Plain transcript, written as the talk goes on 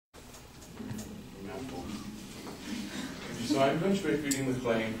mouthful. So I'm going to be reading the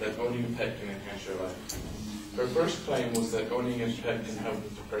claim that owning a pet can enhance your life. Her first claim was that owning a pet can help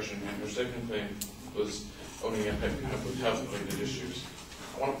with depression, and her second claim was owning a pet can help with health-related issues.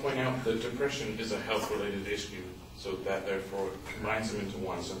 I want to point out that depression is a health-related issue, so that therefore combines them into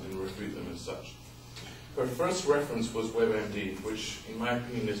one, so I can refute them as such. Her first reference was WebMD, which in my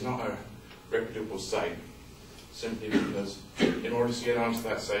opinion is not a reputable site, simply because in order to get onto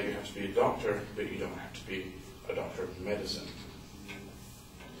that site you have to be a doctor, but you don't have to be a doctor of medicine.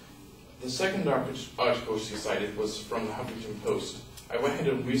 The second article she cited was from the Huffington Post. I went ahead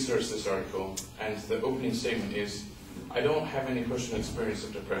and researched this article, and the opening statement is, I don't have any personal experience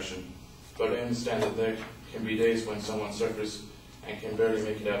of depression, but I understand that there can be days when someone suffers and can barely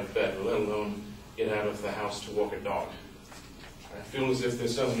make it out of bed, let alone get out of the house to walk a dog. I feel as if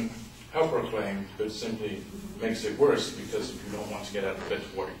this doesn't help her claim, but simply makes it worse, because if you don't want to get out of bed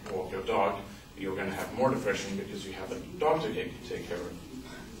to walk your dog, you're going to have more depression because you have a dog to take care of.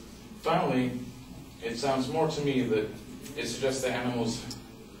 Finally, it sounds more to me that it suggests that animals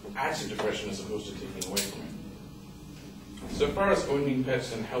add to depression as opposed to taking away from it. So far as owning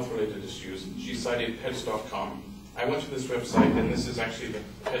pets and health-related issues, she cited pets.com. I went to this website, and this is actually the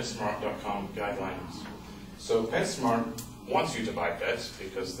PetSmart.com guidelines. So PetSmart wants you to buy pets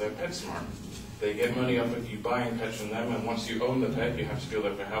because they're PetSmart. They get money off of you buying pets from them, and once you own the pet, you have to go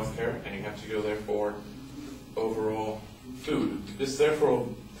there for health care, and you have to go there for overall food. This therefore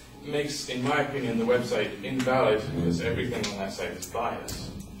makes, in my opinion, the website invalid because everything on that site is biased.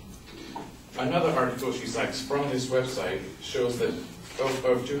 Another article she cites from this website shows that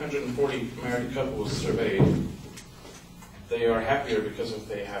of 240 married couples surveyed, they are happier because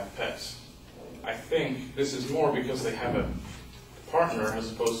they have pets. I think this is more because they have a partner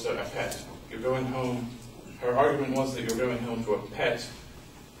as opposed to a pet. You're going home, her argument was that you're going home to a pet,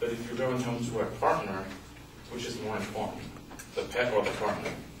 but if you're going home to a partner, which is more important, the pet or the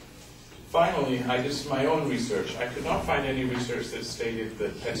partner? Finally, I did my own research. I could not find any research that stated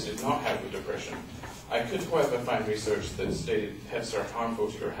that pets did not have depression. I could, however, find research that stated pets are harmful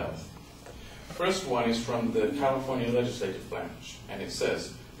to your health. First one is from the California Legislative Branch, and it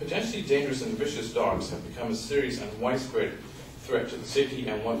says, potentially dangerous and vicious dogs have become a serious and widespread threat to the safety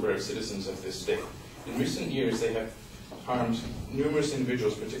and welfare of citizens of this state. In recent years, they have harmed numerous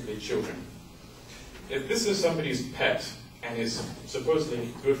individuals, particularly children. If this is somebody's pet and is supposedly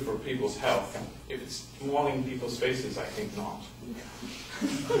good for people's health, if it's mauling people's faces, I think not.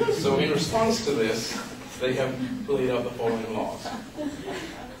 So in response to this, they have laid out the following laws.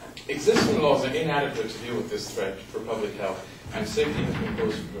 Existing laws are inadequate to deal with this threat for public health, and safety has been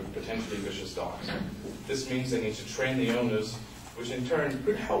posed for potentially vicious dogs. This means they need to train the owners, which in turn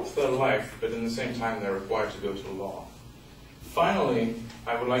could help their life, but in the same time they're required to go to law. Finally,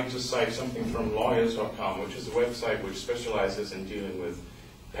 I would like to cite something from lawyers.com, which is a website which specializes in dealing with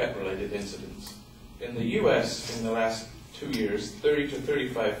pet-related incidents. In the US, in the last 2 years, 30 to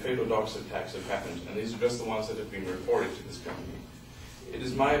 35 fatal dog attacks have happened, and these are just the ones that have been reported to this company. It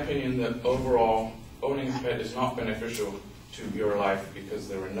is my opinion that overall, owning a pet is not beneficial to your life because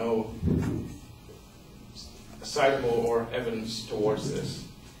there are no citable or evidence towards this.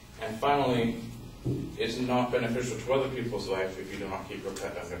 And finally, it's not beneficial to other people's life if you do not keep your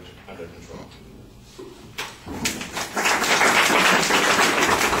pet under control.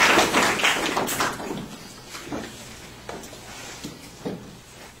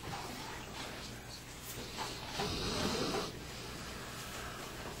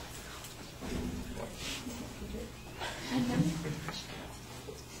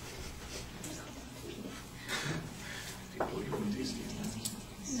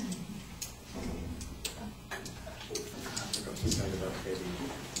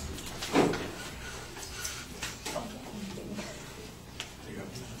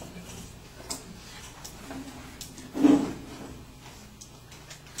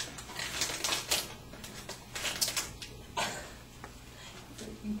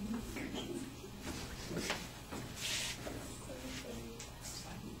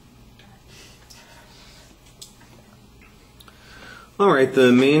 All right,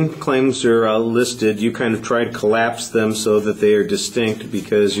 the main claims are listed. You kind of try to collapse them so that they are distinct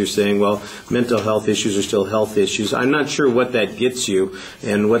because you're saying, well, mental health issues are still health issues. I'm not sure what that gets you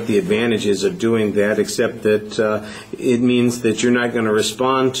and what the advantage is of doing that, except that it means that you're not going to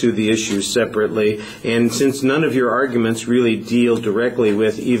respond to the issues separately. And since none of your arguments really deal directly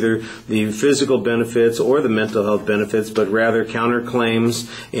with either the physical benefits or the mental health benefits, but rather counterclaims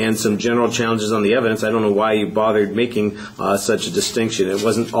and some general challenges on the evidence, I don't know why you bothered making such a distinction. distinction. It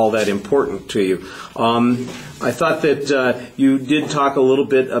wasn't all that important to you. I thought that you did talk a little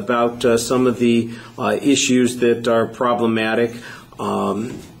bit about some of the issues that are problematic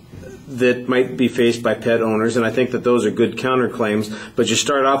that might be faced by pet owners, and I think that those are good counterclaims. But you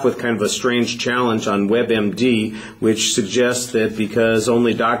start off with kind of a strange challenge on WebMD, which suggests that because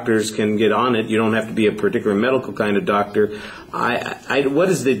only doctors can get on it, you don't have to be a particular medical kind of doctor. What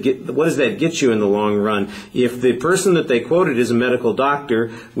does that get you in the long run? If the person that they quoted is a medical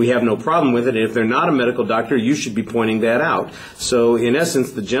doctor, we have no problem with it. If they're not a medical doctor, you should be pointing that out. So in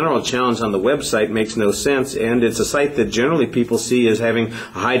essence, the general challenge on the website makes no sense, and it's a site that generally people see as having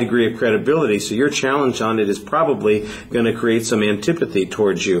a high degree of credibility. So your challenge on it is probably going to create some antipathy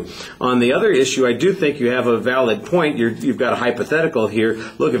towards you. On the other issue, I do think you have a valid point. You've got a hypothetical here.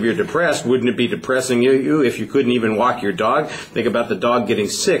 Look, if you're depressed, wouldn't it be depressing you if you couldn't even walk your dog? Think about the dog getting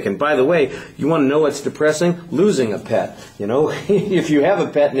sick. And by the way, you want to know what's depressing? Losing a pet. You know, if you have a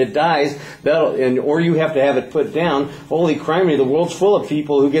pet and it dies, or you have to have it put down, holy criminy, the world's full of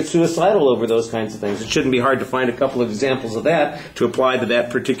people who get suicidal over those kinds of things. It shouldn't be hard to find a couple of examples of that to apply to that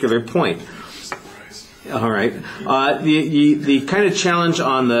particular point. All right. The kind of challenge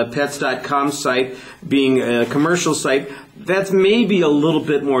on the pets.com site being a commercial site, that's maybe a little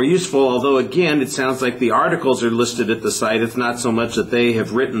bit more useful, although again, it sounds like the articles are listed at the site. It's not so much that they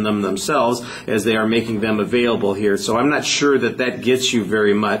have written them themselves as they are making them available here. So I'm not sure that that gets you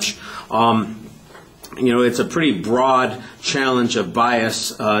very much. You know, it's a pretty broad challenge of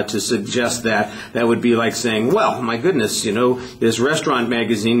bias to suggest that. That would be like saying, well, my goodness, you know, this restaurant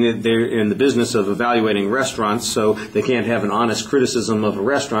magazine, they're in the business of evaluating restaurants, so they can't have an honest criticism of a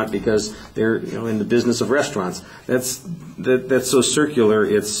restaurant because they're, you know, in the business of restaurants. That's so circular,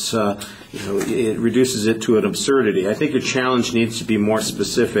 it's, you know, it reduces it to an absurdity. I think your challenge needs to be more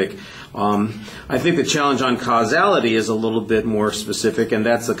specific. I think the challenge on causality is a little bit more specific, and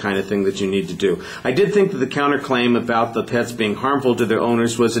that's the kind of thing that you need to do. I did think that the counterclaim about the pets being harmful to their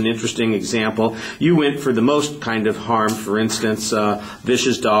owners was an interesting example. You went for the most kind of harm, for instance,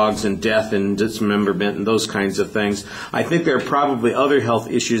 vicious dogs and death and dismemberment and those kinds of things. I think there are probably other health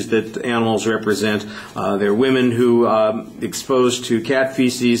issues that animals represent. There are women who, exposed to cat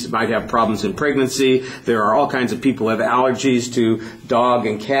feces, might have problems in pregnancy. There are all kinds of people who have allergies to dog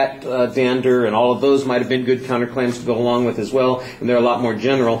and cat dander, and all of those might have been good counterclaims to go along with as well, and they're a lot more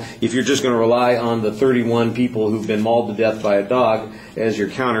general. If you're just going to rely on the 31 people who've been mauled to death by a dog as your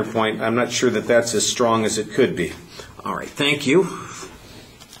counterpoint, I'm not sure that that's as strong as it could be. All right, thank you.